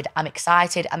excited. I'm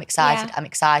excited.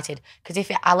 Because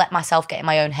if I let myself get in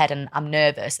my own head and I'm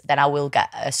nervous, then I will get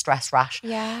a stress rash.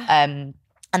 And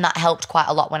that helped quite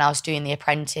a lot when I was doing the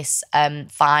Apprentice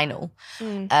final.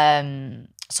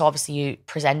 So obviously you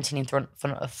presenting in front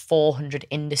of 400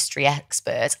 industry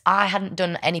experts. I hadn't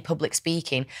done any public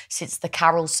speaking since the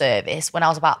Carol service when I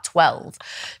was about 12.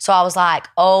 So I was like,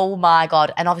 oh my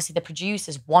God. And obviously the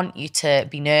producers want you to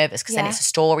be nervous because then it's a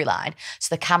storyline.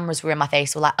 So the cameras were in my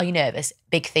face. Were like, are you nervous?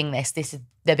 Big thing this is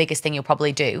the biggest thing you'll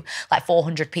probably do. Like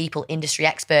 400 people, industry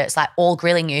experts, like all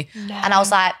grilling you. No. And I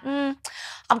was like,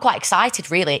 I'm quite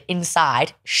excited really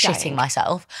inside, shitting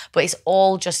myself. But it's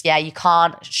all just, you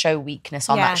can't show weakness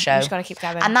on that show. You just got to keep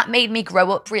going. And that made me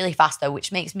grow up really fast though,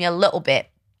 which makes me a little bit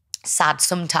sad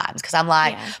sometimes because I'm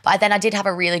like, but then I did have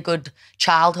a really good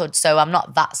childhood, so I'm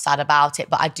not that sad about it.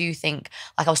 But I do think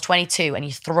like I was 22 and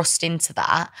you thrust into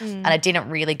that and I didn't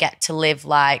really get to live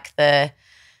like the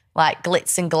like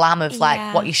glitz and glam of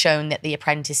like what you're shown at The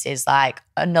Apprentice is like,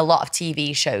 and a lot of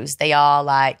TV shows, they are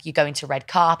like, you go into red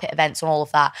carpet events and all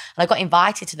of that. And I got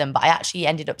invited to them, but I actually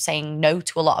ended up saying no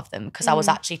to a lot of them because I was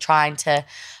actually trying to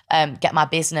get my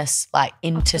business like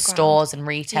into stores and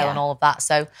retail and all of that.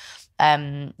 So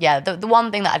the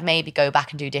one thing that I'd maybe go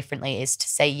back and do differently is to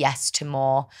say yes to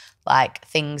more like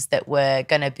things that were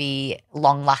going to be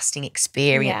long-lasting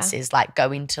experiences, like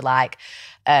going to like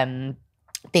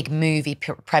big movie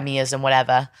premieres and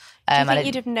whatever. Do you think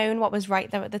you'd have known what was right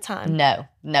there at the time? No.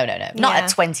 Not at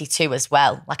 22 as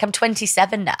well. Like I'm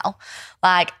 27 now.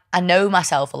 Like I know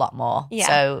myself a lot more.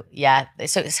 Yeah.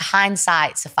 So it's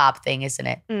hindsight's a fab thing, isn't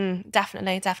it?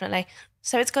 Definitely.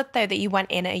 So it's good though that you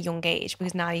went in at a young age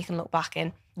because now you can look back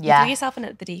and you threw yourself in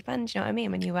at the deep end. Do you know what I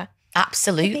mean? When you were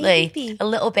absolutely a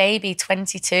little baby,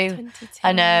 22.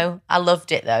 I know. I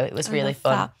loved it though. It was really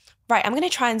fun. That. Right, I'm going to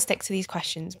try and stick to these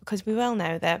questions because we will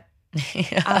know that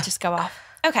I'll just go off.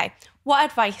 Okay, what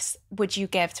advice would you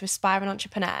give to aspiring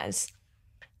entrepreneurs,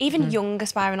 even young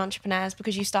aspiring entrepreneurs,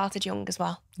 because you started young as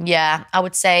well? Yeah, I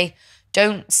would say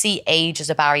don't see age as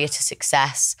a barrier to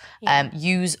success.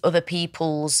 Use other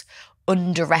people's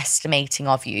underestimating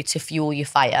of you to fuel your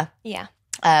fire. Yeah.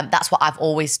 That's what I've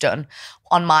always done.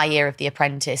 On my year of The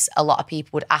Apprentice, a lot of people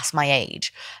would ask my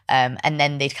age and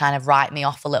then they'd kind of write me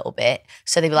off a little bit.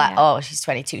 So they'd be like, oh, she's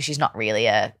 22. She's not really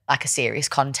a serious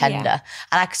contender. Yeah.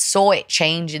 And I saw it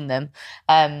change in them.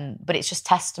 But it's just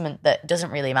testament that it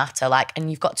doesn't really matter. Like, and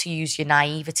you've got to use your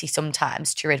naivety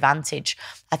sometimes to your advantage.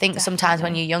 I think sometimes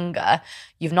when you're younger,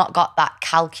 you've not got that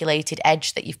calculated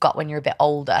edge that you've got when you're a bit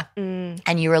older. And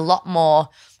you're a lot more...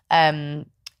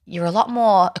 you're a lot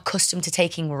more accustomed to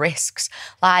taking risks.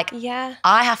 Like,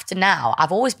 I have to now,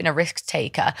 I've always been a risk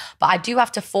taker, but I do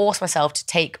have to force myself to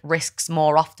take risks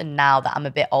more often now that I'm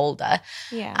a bit older.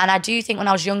 Yeah. And I do think when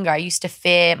I was younger, I used to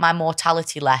fear my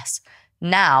mortality less.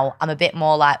 Now I'm a bit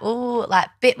more like,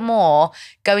 bit more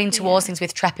going towards things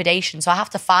with trepidation. So I have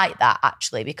to fight that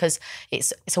actually, because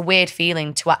it's a weird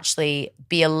feeling to actually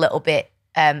be a little bit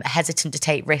hesitant to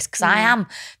take risks. I am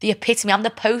the epitome. I'm the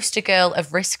poster girl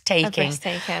of risk taking.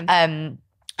 And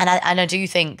I do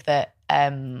think that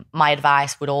my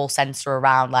advice would all center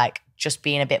around like just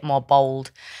being a bit more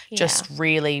bold, just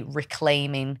really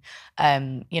reclaiming,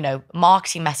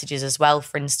 marketing messages as well.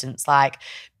 For instance, like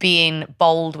being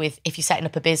bold with if you're setting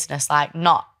up a business, like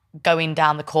not going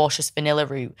down the cautious vanilla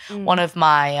route. One of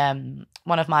my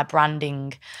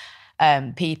branding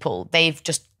people, they've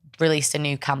just released a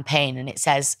new campaign and it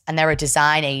says, and they're a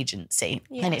design agency,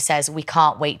 and it says, we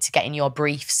can't wait to get in your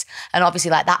briefs. And obviously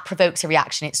like that provokes a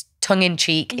reaction. It's tongue in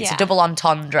cheek. It's a double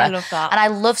entendre. I love that. And I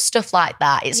love stuff like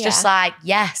that. It's just like,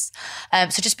 yes.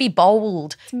 So just be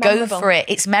bold, go for it.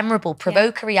 It's memorable,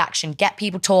 provoke a reaction, get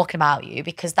people talking about you,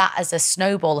 because that has a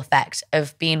snowball effect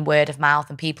of being word of mouth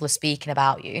and people are speaking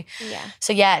about you. Yeah.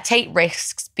 So take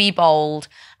risks, be bold,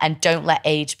 and don't let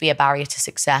age be a barrier to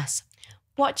success.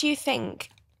 What do you think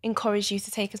encourage you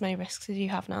to take as many risks as you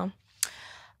have now?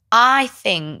 I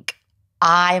think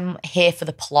I'm here for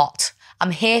the plot.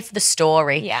 I'm here for the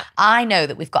story. Yeah. I know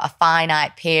that we've got a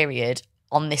finite period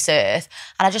on this earth,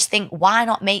 and I just think, why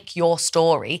not make your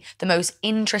story the most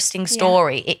interesting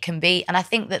story it can be? And I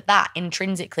think that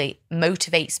intrinsically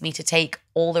motivates me to take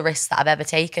all the risks that I've ever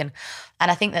taken. And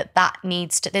I think that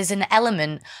needs to, there's an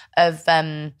element of,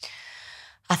 I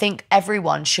think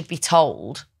everyone should be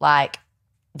told, like,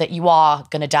 that you are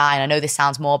going to die. And I know this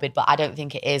sounds morbid, but I don't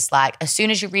think it is. Like, as soon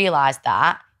as you realise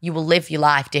that, you will live your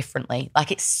life differently.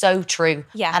 Like, it's so true.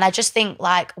 Yeah. And I just think,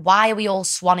 like, why are we all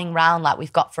swanning round like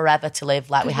we've got forever to live?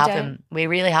 Like, we haven't. We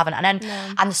really haven't. And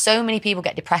then, and so many people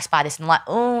get depressed by this and like,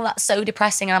 oh, that's so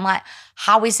depressing. And I'm like,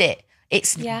 how is it?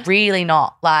 It's really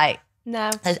not. Like, no.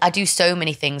 I do so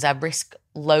many things. I risk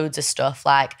loads of stuff.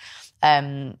 Like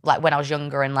when I was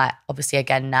younger and like obviously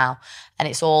again now, and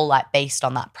it's all like based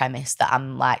on that premise that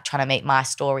I'm like trying to make my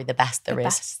story the best there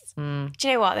is. Do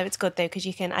you know what though? It's good though, because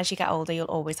you can, as you get older, you'll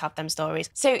always have them stories.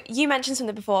 So you mentioned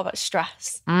something before about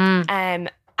stress,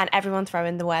 and everyone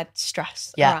throwing the word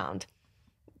stress around.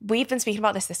 We've been speaking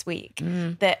about this week,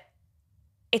 that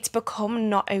it's become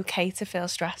not okay to feel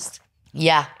stressed.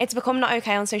 Yeah. It's become not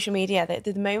okay on social media that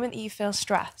the moment that you feel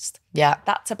stressed,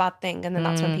 that's a bad thing. And then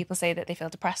that's when people say that they feel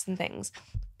depressed and things.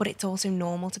 But it's also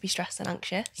normal to be stressed and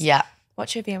anxious. Yeah.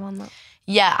 What's your view on that?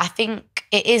 Yeah, I think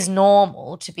it is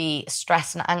normal to be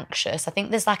stressed and anxious. I think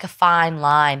there's like a fine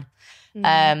line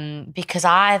because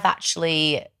I've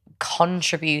actually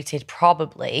contributed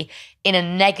probably in a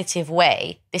negative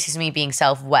way, this is me being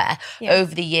self-aware,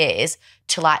 over the years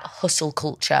to like hustle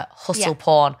culture, hustle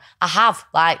porn. I have,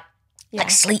 like, Like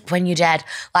sleep when you're dead,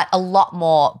 like a lot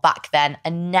more back then.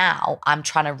 And now I'm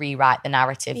trying to rewrite the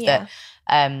narrative that,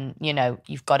 you know,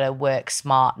 you've got to work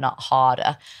smart, not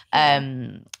harder.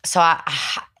 So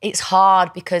it's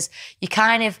hard because you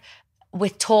kind of, we're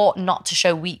taught not to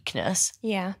show weakness.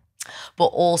 Yeah. But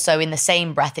also in the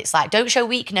same breath, it's like, don't show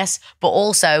weakness, but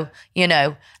also, you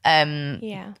know,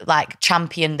 like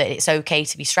champion that it's okay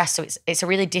to be stressed. So it's a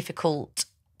really difficult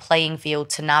playing field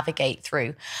to navigate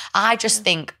through. I just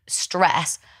think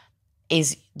stress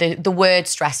is, the word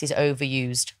stress is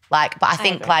overused. Like, but I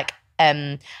think like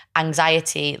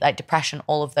anxiety, like depression,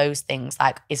 all of those things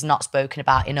like is not spoken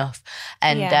about enough.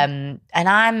 And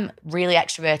I'm really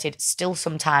extroverted. Still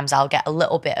sometimes I'll get a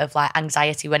little bit of like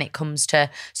anxiety when it comes to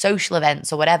social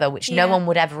events or whatever, which no one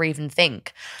would ever even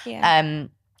think. But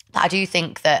I do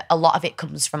think that a lot of it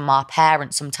comes from our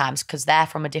parents sometimes, because they're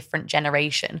from a different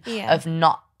generation of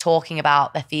not talking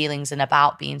about their feelings and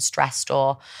about being stressed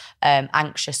or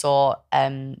anxious or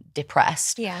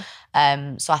depressed.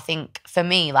 So I think for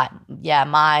me, like,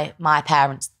 my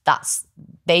parents,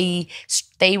 they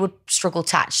would struggle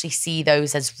to actually see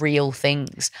those as real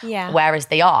things, whereas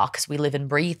they are, because we live and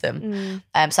breathe them.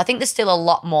 So I think there's still a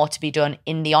lot more to be done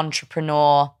in the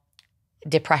entrepreneur,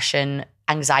 depression,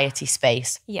 anxiety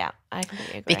space. Yeah, I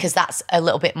completely agree. Because that's a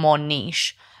little bit more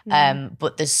niche.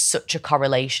 But there's such a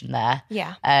correlation there.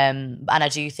 And I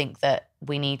do think that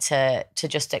we need to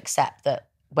just accept that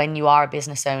when you are a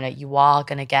business owner, you are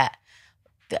going to get,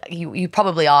 you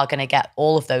probably are going to get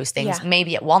all of those things,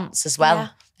 maybe at once as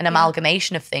well, an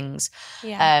amalgamation of things.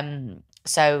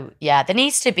 So there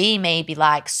needs to be maybe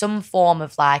like some form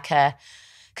of like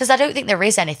because I don't think there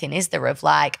is anything, is there, of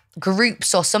like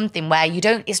groups or something where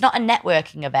it's not a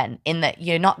networking event in that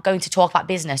you're not going to talk about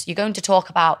business. You're going to talk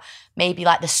about maybe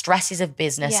like the stresses of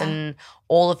business and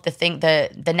all of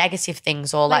the negative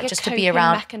things, or like just to be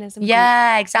around. Mechanism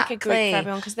exactly. Like a group for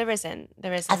everyone, because there isn't.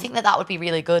 I think that would be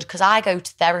really good, because I go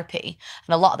to therapy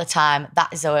and a lot of the time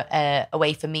that is a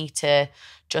way for me to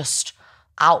just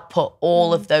output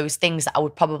all of those things that I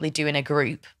would probably do in a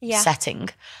group setting.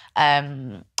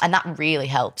 And that really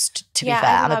helps, to be fair.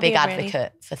 I'm a big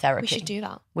advocate for therapy. We should do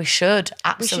that. We should,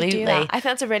 absolutely. We should do that. I think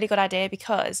that's a really good idea,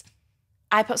 because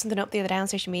I put something up the other day on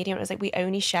social media and it was like, we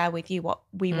only share with you what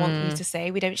we want you to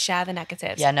see. We don't share the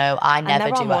negatives. Yeah, no, I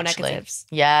never do, more actually. Negatives.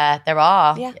 Yeah, there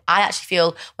are. Yeah. I actually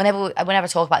feel, whenever I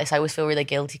talk about this, I always feel really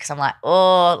guilty, because I'm like,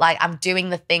 oh, like I'm doing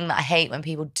the thing that I hate when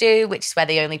people do, which is where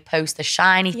they only post the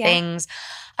shiny things.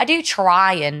 I do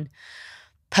try and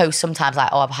post sometimes like,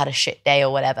 oh, I've had a shit day or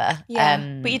whatever.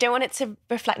 But you don't want it to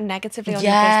reflect negatively on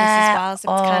your business as well.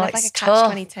 So it's kind of like a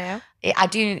catch-22. I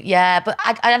do, but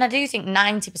I do think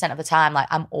 90% of the time, like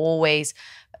I'm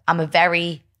a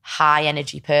very high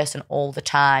energy person all the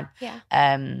time.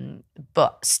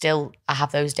 But still I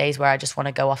have those days where I just want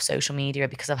to go off social media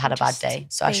because I've had a bad day.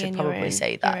 So I should probably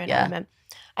say that.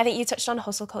 I think you touched on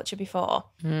hustle culture before.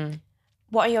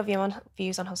 What are your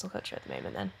views on hustle culture at the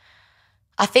moment then?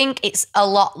 I think it's a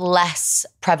lot less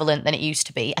prevalent than it used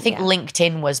to be. I think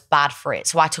LinkedIn was bad for it.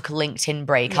 So I took a LinkedIn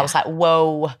break. I was like,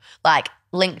 whoa, like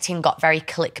LinkedIn got very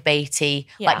clickbaity,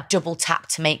 like double tap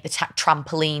to make the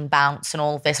trampoline bounce and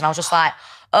all of this. And I was just like,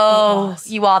 oh,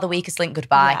 you are the weakest link,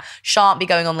 goodbye. Shan't be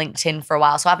going on LinkedIn for a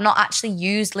while. So I've not actually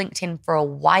used LinkedIn for a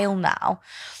while now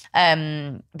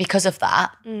because of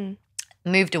that.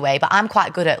 Moved away, but I'm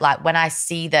quite good at like when I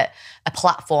see that a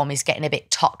platform is getting a bit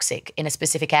toxic in a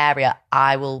specific area,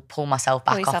 I will pull myself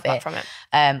back off it,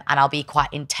 and I'll be quite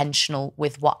intentional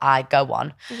with what I go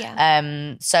on.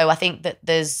 So I think that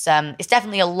there's it's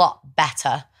definitely a lot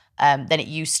better than it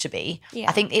used to be.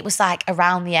 I think it was like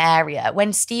around the area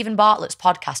when Stephen Bartlett's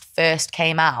podcast first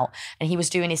came out and he was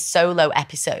doing his solo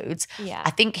episodes. I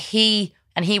think he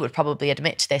would probably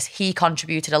admit to this, he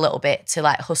contributed a little bit to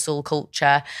like hustle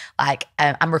culture. Like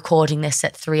I'm recording this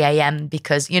at 3 a.m.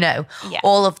 because, you know,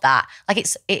 all of that. Like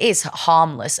it is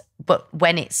harmless, but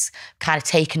when it's kind of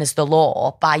taken as the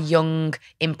law by young,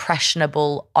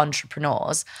 impressionable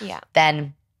entrepreneurs,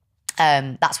 then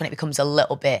that's when it becomes a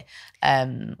little bit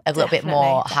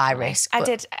more high risk.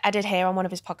 I did hear on one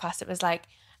of his podcasts, it was like,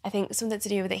 I think something to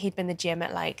do with it, he'd been in the gym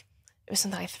at like, it was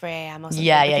something like 3 a.m. or something.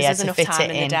 There's to enough fit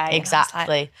time it in the day.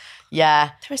 Exactly.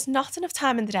 Like, there is not enough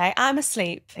time in the day. I'm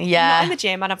asleep. I'm not in the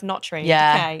gym and I've not trained.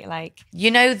 Okay, like,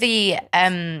 you know, the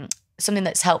something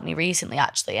that's helped me recently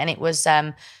actually, and it was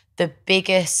the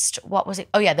biggest. What was it?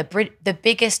 Oh yeah, the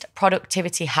biggest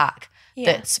productivity hack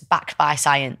that's backed by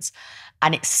science,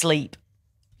 and it's sleep.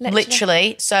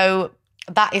 Literally. So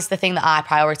that is the thing that I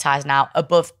prioritize now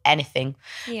above anything,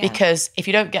 because if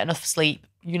you don't get enough sleep,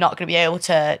 you're not going to be able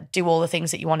to do all the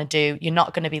things that you want to do. You're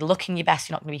not going to be looking your best.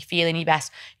 You're not going to be feeling your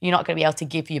best. You're not going to be able to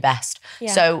give your best.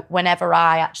 Yeah. So whenever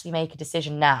I actually make a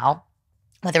decision now,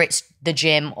 whether it's the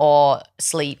gym or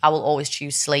sleep, I will always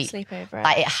choose sleep. Sleep over it.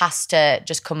 Like it has to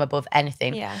just come above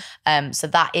anything. Yeah. So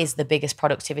that is the biggest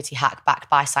productivity hack backed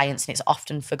by science, and it's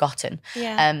often forgotten.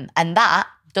 Yeah. And that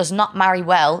does not marry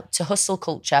well to hustle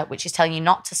culture, which is telling you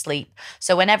not to sleep.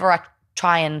 So whenever I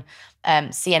try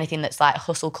and see anything that's like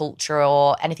hustle culture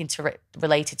or anything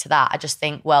related to that, I just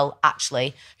think, well,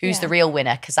 actually, who's the real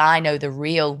winner? Because I know the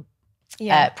real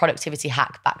productivity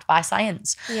hack backed by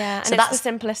science. Yeah, and so it's the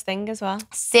simplest thing as well.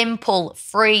 Simple,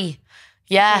 free.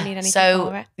 Yeah. You don't need anything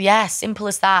for it. Yeah, simple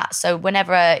as that. So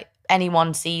whenever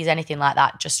anyone sees anything like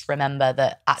that, just remember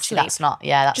that actually Sleep. that's not,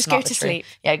 that's just not go the to truth. sleep.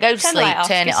 Yeah, go to Turn the sleep, light off,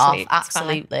 turn it just off. sleep. It's fine.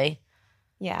 Absolutely.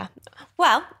 Yeah.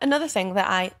 Well, another thing that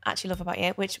I actually love about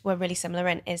you, which we're really similar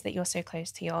in, is that you're so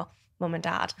close to your mum and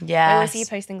dad. I always see you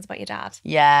post things about your dad.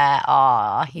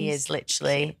 Yeah. He is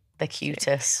literally the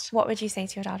cutest. What would you say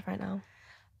to your dad right now?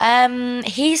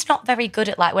 He's not very good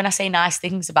at like when I say nice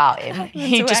things about him,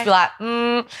 he'd just be like,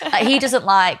 Like, he doesn't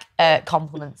like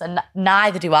compliments, and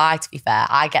neither do I, to be fair.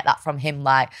 I get that from him.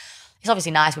 Like, it's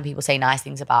obviously nice when people say nice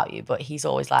things about you, but he's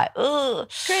always like, ugh.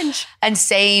 Cringe. And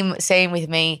same with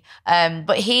me.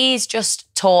 But he's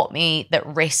just taught me that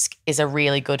risk is a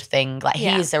really good thing. Like he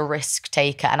is a risk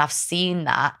taker, and I've seen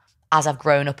that as I've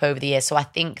grown up over the years. So I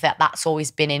think that that's always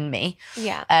been in me.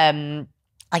 Yeah.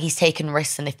 Like he's taken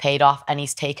risks and they've paid off, and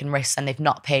he's taken risks and they've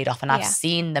not paid off. And I've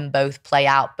seen them both play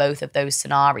out, both of those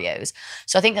scenarios.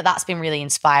 So I think that that's been really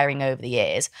inspiring over the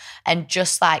years. And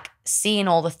just like seeing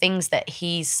all the things that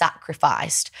he's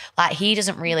sacrificed, like he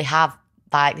doesn't really have,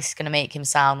 like, this is going to make him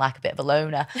sound like a bit of a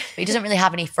loner, but he doesn't really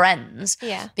have any friends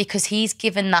because he's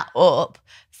given that up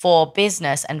for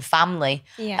business and family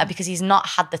because he's not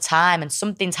had the time, and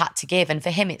something's had to give. And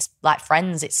for him, it's like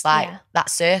friends. It's like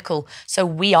that circle. So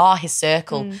we are his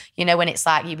circle. You know, when it's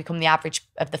like you become the average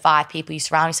of the 5 people you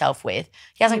surround yourself with.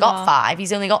 He hasn't got 5.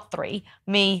 He's only got 3.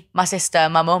 Me, my sister,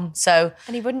 my mum. So,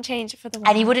 and he wouldn't change it for the world.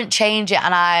 And he wouldn't change it.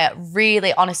 And I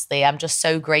really, honestly, I'm just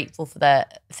so grateful for the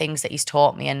things that he's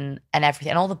taught me and everything,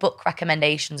 and all the book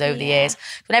recommendations over the years.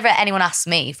 Whenever anyone asks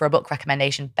me for a book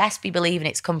recommendation, best be believing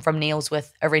it's come from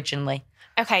Neilsworth originally.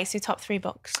 Okay, so top 3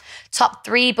 books. Top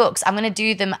 3 books. I'm going to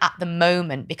do them at the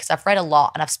moment because I've read a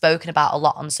lot and I've spoken about a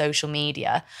lot on social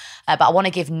media, but I want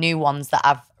to give new ones that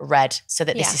I've read so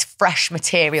that this is fresh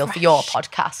material for your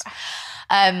podcast.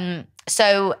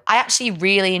 So I actually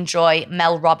really enjoy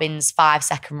Mel Robbins'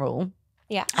 5-second rule.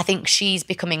 Yeah. I think she's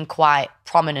becoming quite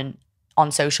prominent on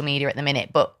social media at the minute,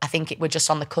 but I think we're just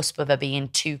on the cusp of her being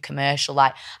too commercial.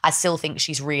 Like, I still think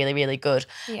she's really, really good.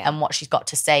 And what she's got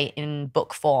to say in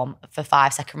book form for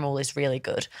 5-second rule is really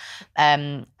good.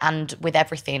 And with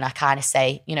everything, I kind of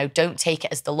say, you know, don't take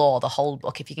it as the law, the whole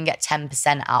book. If you can get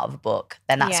 10% out of a book,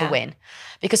 then that's a win.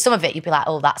 Because some of it, you'd be like,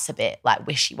 oh, that's a bit like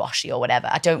wishy-washy or whatever.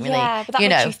 I don't really, but that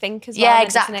makes you think as well. Yeah,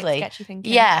 exactly. Gets you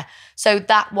thinking. Yeah. So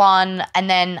that one, and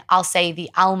then I'll say the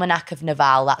Almanac of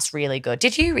Naval. That's really good.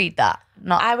 Did you read that?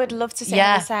 I would love to say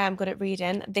I'm good at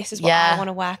reading. This is what I want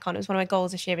to work on. It was one of my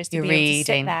goals this year, is to be able to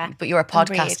sit there. But you're a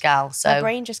podcast gal, so my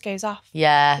brain just goes off.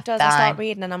 Yeah, it does. I start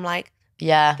reading and I'm like,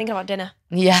 thinking about dinner.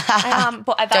 Yeah. I am,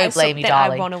 but that Don't blame me,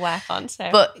 darling. I want to work on. So,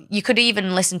 but you could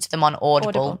even listen to them on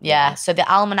Audible. Yeah. So the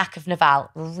Almanac of Naval,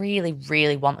 really,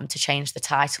 really want them to change the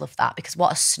title of that, because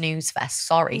what a snooze fest.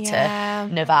 Sorry to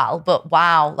Naval, but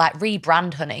wow, like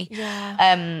rebrand, honey.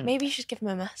 Yeah. Maybe you should give him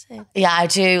a message. Yeah, I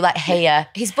do. Like, hey,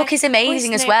 his book is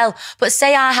amazing as well. But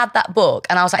say I had that book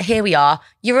and I was like, here we are.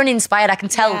 You're uninspired. I can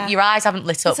tell your eyes haven't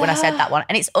lit up when I said that one.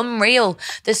 And it's unreal.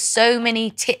 There's so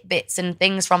many tidbits and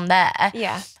things from there.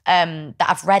 Yeah. That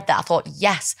I've read that I thought,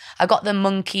 yes, I got the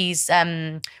monkeys.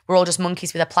 We're all just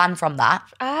monkeys with a plan from that.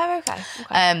 Oh,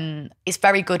 okay. It's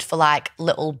very good for like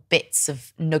little bits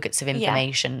of nuggets of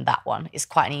information. That one is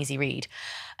quite an easy read.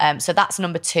 So that's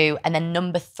number 2, and then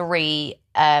number 3,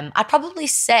 I'd probably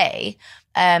say,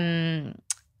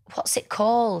 what's it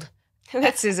called?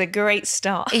 This is a great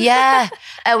start. Yeah.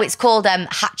 Oh, it's called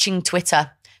Hatching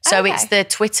Twitter. So it's the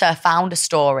Twitter founder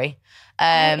story.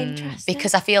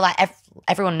 Because I feel like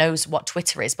everyone knows what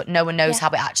Twitter is, but no one knows how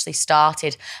it actually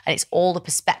started. And it's all the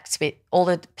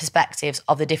perspectives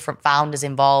of the different founders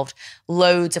involved.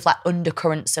 Loads of like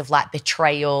undercurrents of like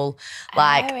betrayal,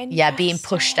 being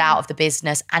pushed out of the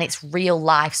business, and it's real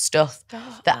life stuff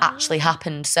that actually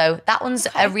happened. So that one's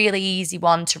a really easy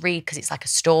one to read because it's like a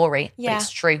story, but it's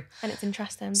true and it's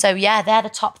interesting. So yeah, they're the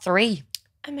top 3.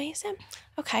 Amazing.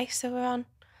 Okay, so we're on.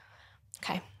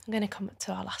 Okay, I'm going to come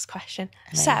to our last question.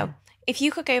 Amazing. So, if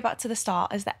you could go back to the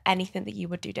start, is there anything that you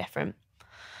would do different?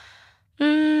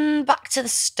 Back to the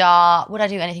start. Would I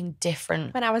do anything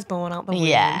different? When I was born out the womb.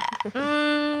 Yeah.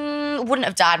 Wouldn't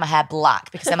have dyed my hair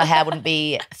black because then my hair wouldn't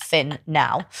be thin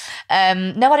now.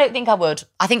 No, I don't think I would.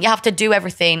 I think you have to do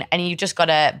everything and you just got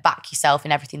to back yourself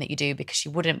in everything that you do because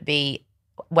you wouldn't be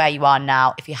where you are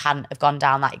now if you hadn't have gone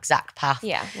down that exact path.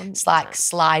 Yeah. 100%. It's like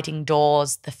Sliding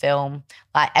Doors, the film.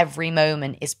 Like every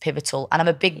moment is pivotal. And I'm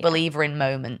a big believer in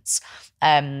moments.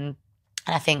 And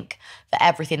I think that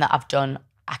everything that I've done,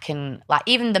 I can, like,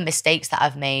 even the mistakes that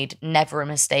I've made, never a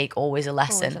mistake, always a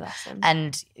lesson. Always a lesson.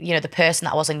 And, you know, the person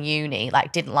that I was in uni,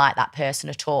 like, didn't like that person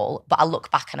at all. But I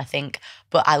look back and I think,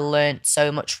 but I learned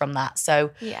so much from that.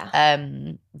 So, yeah,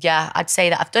 I'd say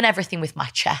that I've done everything with my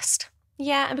chest.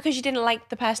 Yeah, and because you didn't like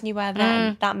the person you were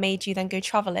then, that made you then go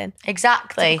travelling.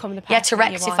 Exactly. To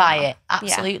rectify it.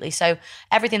 Absolutely. Yeah. So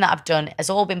everything that I've done has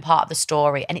all been part of the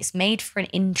story and it's made for an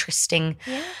interesting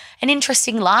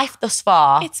life thus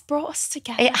far. It's brought us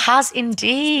together. It has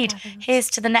indeed. Here's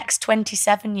to the next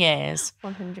 27 years.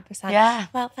 100%. Yeah.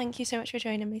 Well, thank you so much for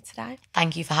joining me today.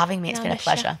 Thank you for having me. It's been a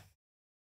pleasure.